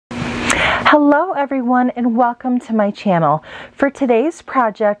Hello everyone and welcome to my channel. For today's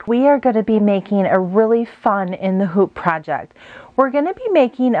project we are going to be making a really fun in the hoop project. We're going to be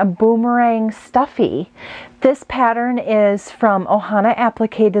making a Boomrang Stuffie. This pattern is from Ohana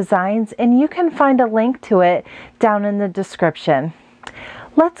Applique Designs and you can find a link to it down in the description.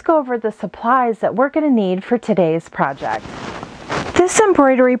 Let's go over the supplies that we're going to need for today's project. This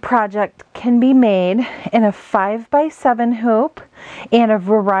embroidery project can be made in a 5x7 hoop and a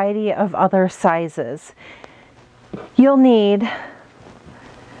variety of other sizes. You'll need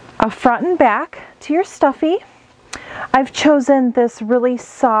a front and back to your stuffie. I've chosen this really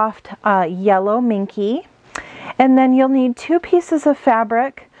soft yellow minky, and then you'll need 2 pieces of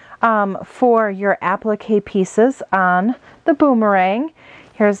fabric for your applique pieces on the boomerang.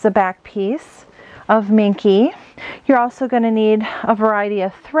 Here's the back piece of minky. You're also going to need a variety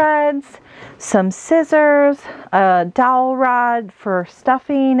of threads, some scissors, a dowel rod for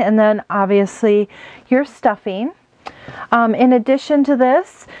stuffing, and then obviously your stuffing. In addition to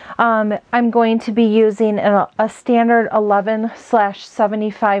this, I'm going to be using a standard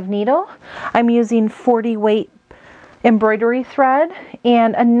 11/75 needle. I'm using 40 weight embroidery thread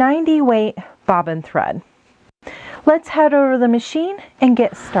and a 90 weight bobbin thread. Let's head over to the machine and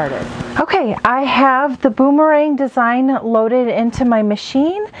get started. Okay, I have the boomerang design loaded into my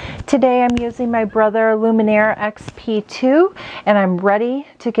machine. Today I'm using my Brother Luminaire XP2 and I'm ready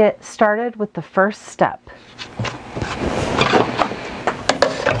to get started with the first step.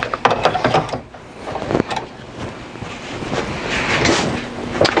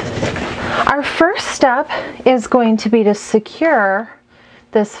 Our first step is going to be to secure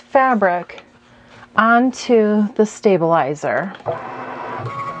this fabric onto the stabilizer.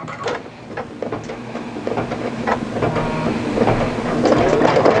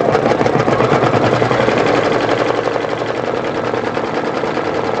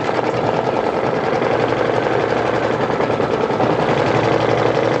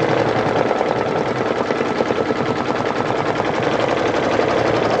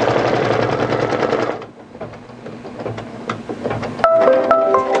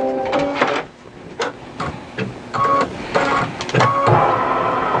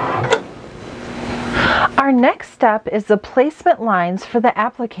 Our next step is the placement lines for the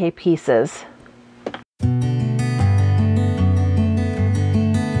applique pieces.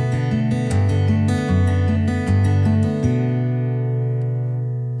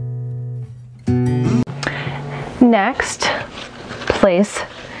 Next, place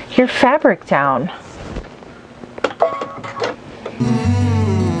your fabric down.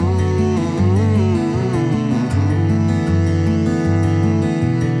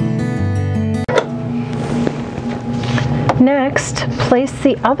 Next, place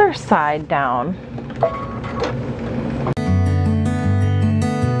the other side down.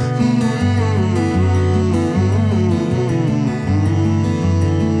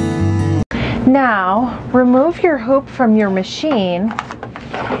 Now, remove your hoop from your machine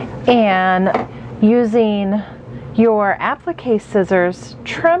and using your applique scissors,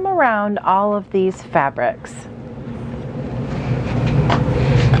 trim around all of these fabrics.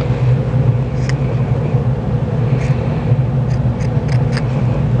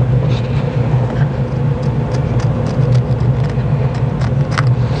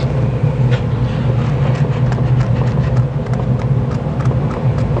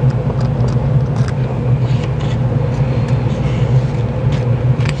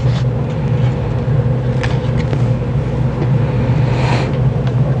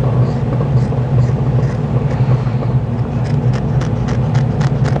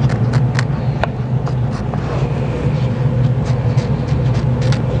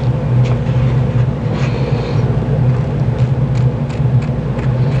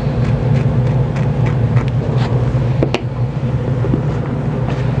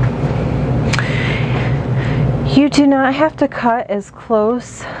 You do not have to cut as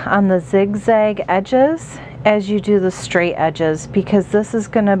close on the zigzag edges as you do the straight edges because this is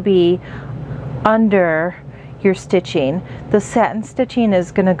going to be under your stitching. The satin stitching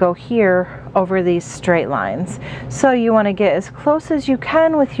is going to go here over these straight lines. So you want to get as close as you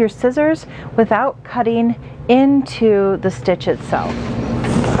can with your scissors without cutting into the stitch itself.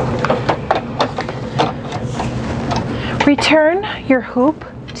 Return your hoop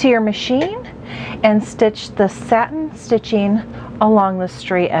to your machine and stitch the satin stitching along the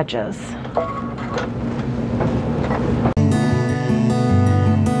straight edges.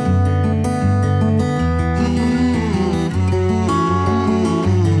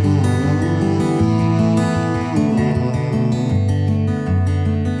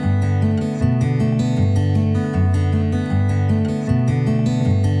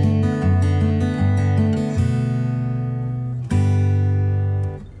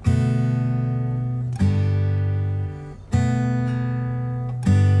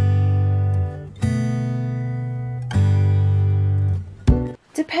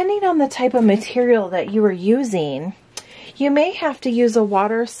 depending on the type of material that you are using, you may have to use a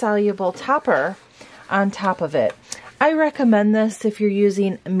water-soluble topper on top of it. I recommend this if you're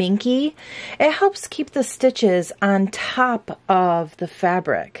using Minky. It helps keep the stitches on top of the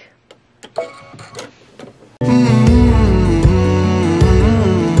fabric.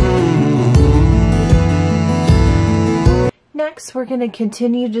 Next, we're going to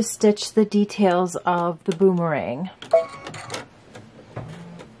continue to stitch the details of the boomerang.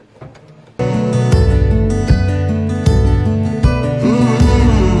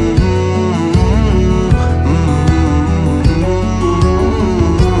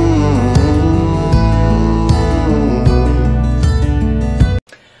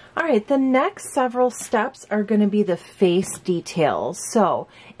 Alright, the next several steps are going to be the face details. So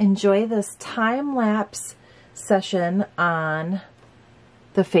enjoy this time-lapse session on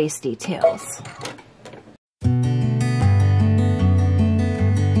the face details.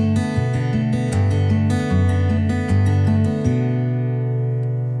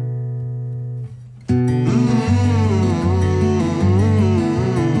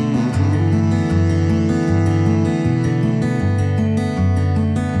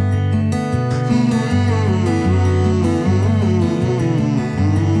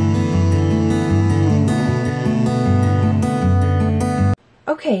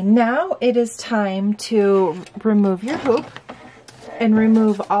 Okay, now it is time to remove your hoop and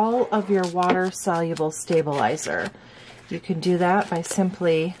remove all of your water-soluble stabilizer. You can do that by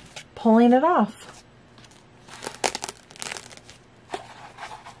simply pulling it off.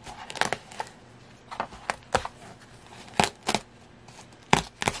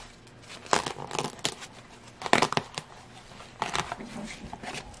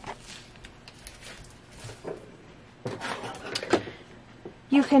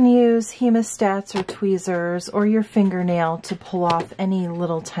 You can use hemostats or tweezers or your fingernail to pull off any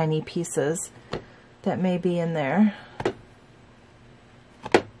little tiny pieces that may be in there.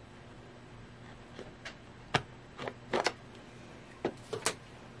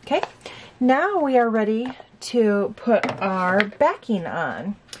 Okay, now we are ready to put our backing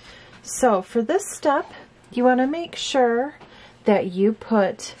on. So for this step, you want to make sure that you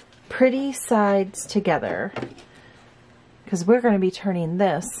put pretty sides together, because we're going to be turning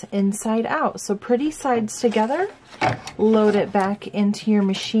this inside out. So pretty sides together, load it back into your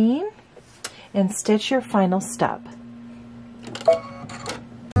machine, and stitch your final step.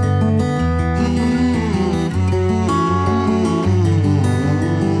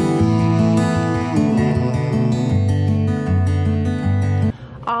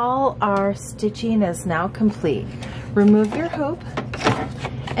 All our stitching is now complete. Remove your hoop,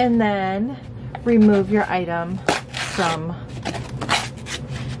 and then remove your item from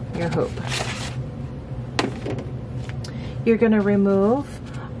your hoop. You're going to remove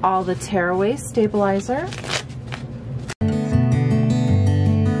all the tearaway stabilizer,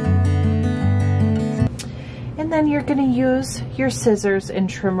 and then you're going to use your scissors and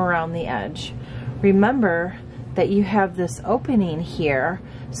trim around the edge. Remember that you have this opening here,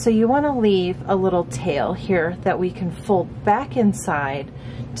 so you want to leave a little tail here that we can fold back inside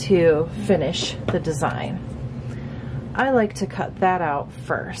to finish the design. I like to cut that out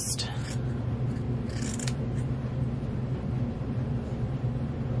first.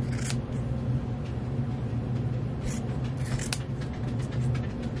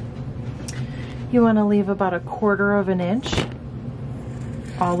 You want to leave about 1/4 of an inch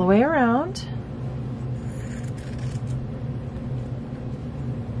all the way around.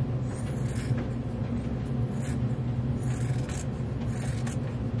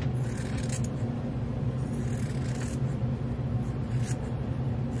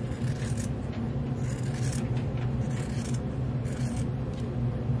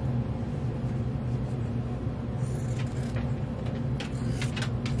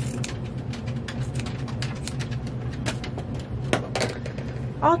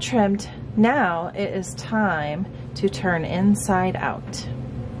 All trimmed. Now it is time to turn inside out.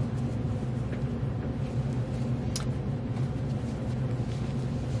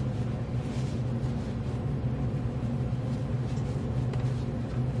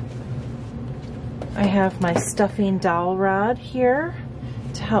 I have my stuffing dowel rod here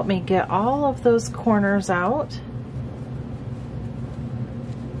to help me get all of those corners out.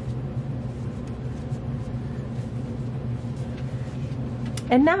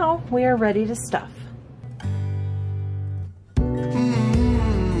 And now we are ready to stuff.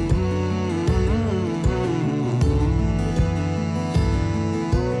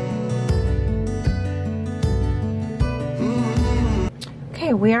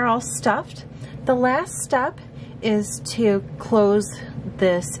 Okay, we are all stuffed. The last step is to close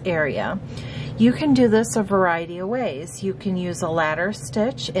this area. You can do this a variety of ways. You can use a ladder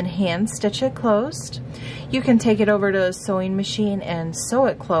stitch and hand stitch it closed. You can take it over to a sewing machine and sew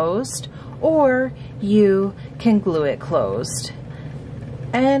it closed, or you can glue it closed.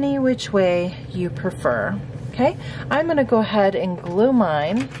 Any which way you prefer. Okay, I'm going to go ahead and glue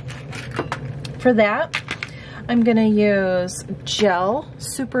mine. For that, I'm going to use gel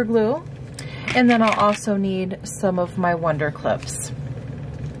super glue, and then I'll also need some of my Wonder Clips.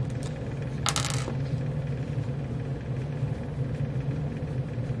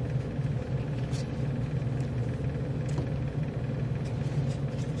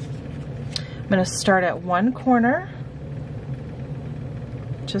 I'm going to start at one corner,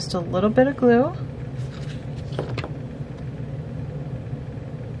 just a little bit of glue.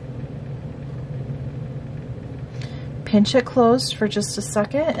 Pinch it closed for just a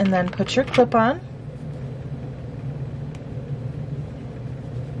second and then put your clip on.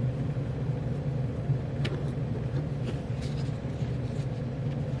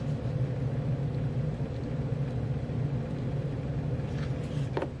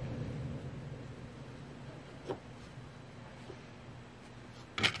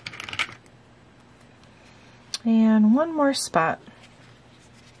 And one more spot.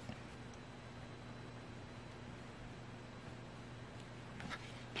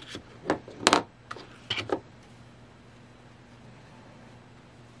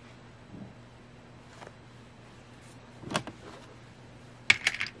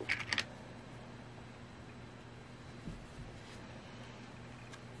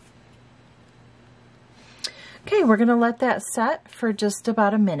 Okay, we're going to let that set for just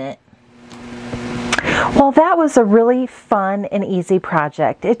about a minute. Well, that was a really fun and easy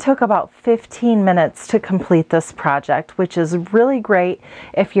project. It took about 15 minutes to complete this project, which is really great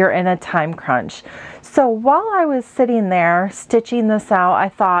if you're in a time crunch. So while I was sitting there stitching this out, I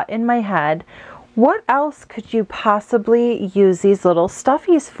thought in my head, what else could you possibly use these little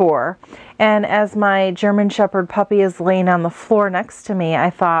stuffies for? And as my German Shepherd puppy is laying on the floor next to me, I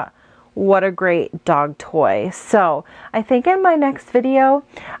thought, what a great dog toy. So I think in my next video,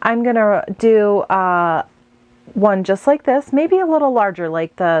 I'm going to do one just like this, maybe a little larger,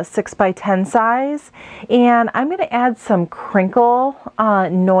 like the 6x10 size. And I'm going to add some crinkle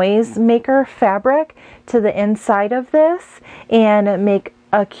noise maker fabric to the inside of this and make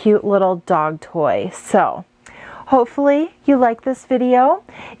a cute little dog toy. So hopefully you like this video.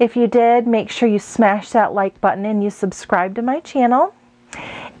 If you did, make sure you smash that like button and you subscribe to my channel.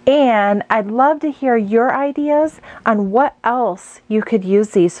 And I'd love to hear your ideas on what else you could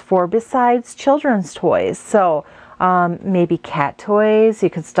use these for besides children's toys. So maybe cat toys, you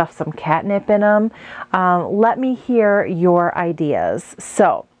could stuff some catnip in them. Let me hear your ideas.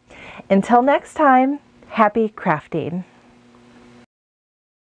 So until next time, happy crafting.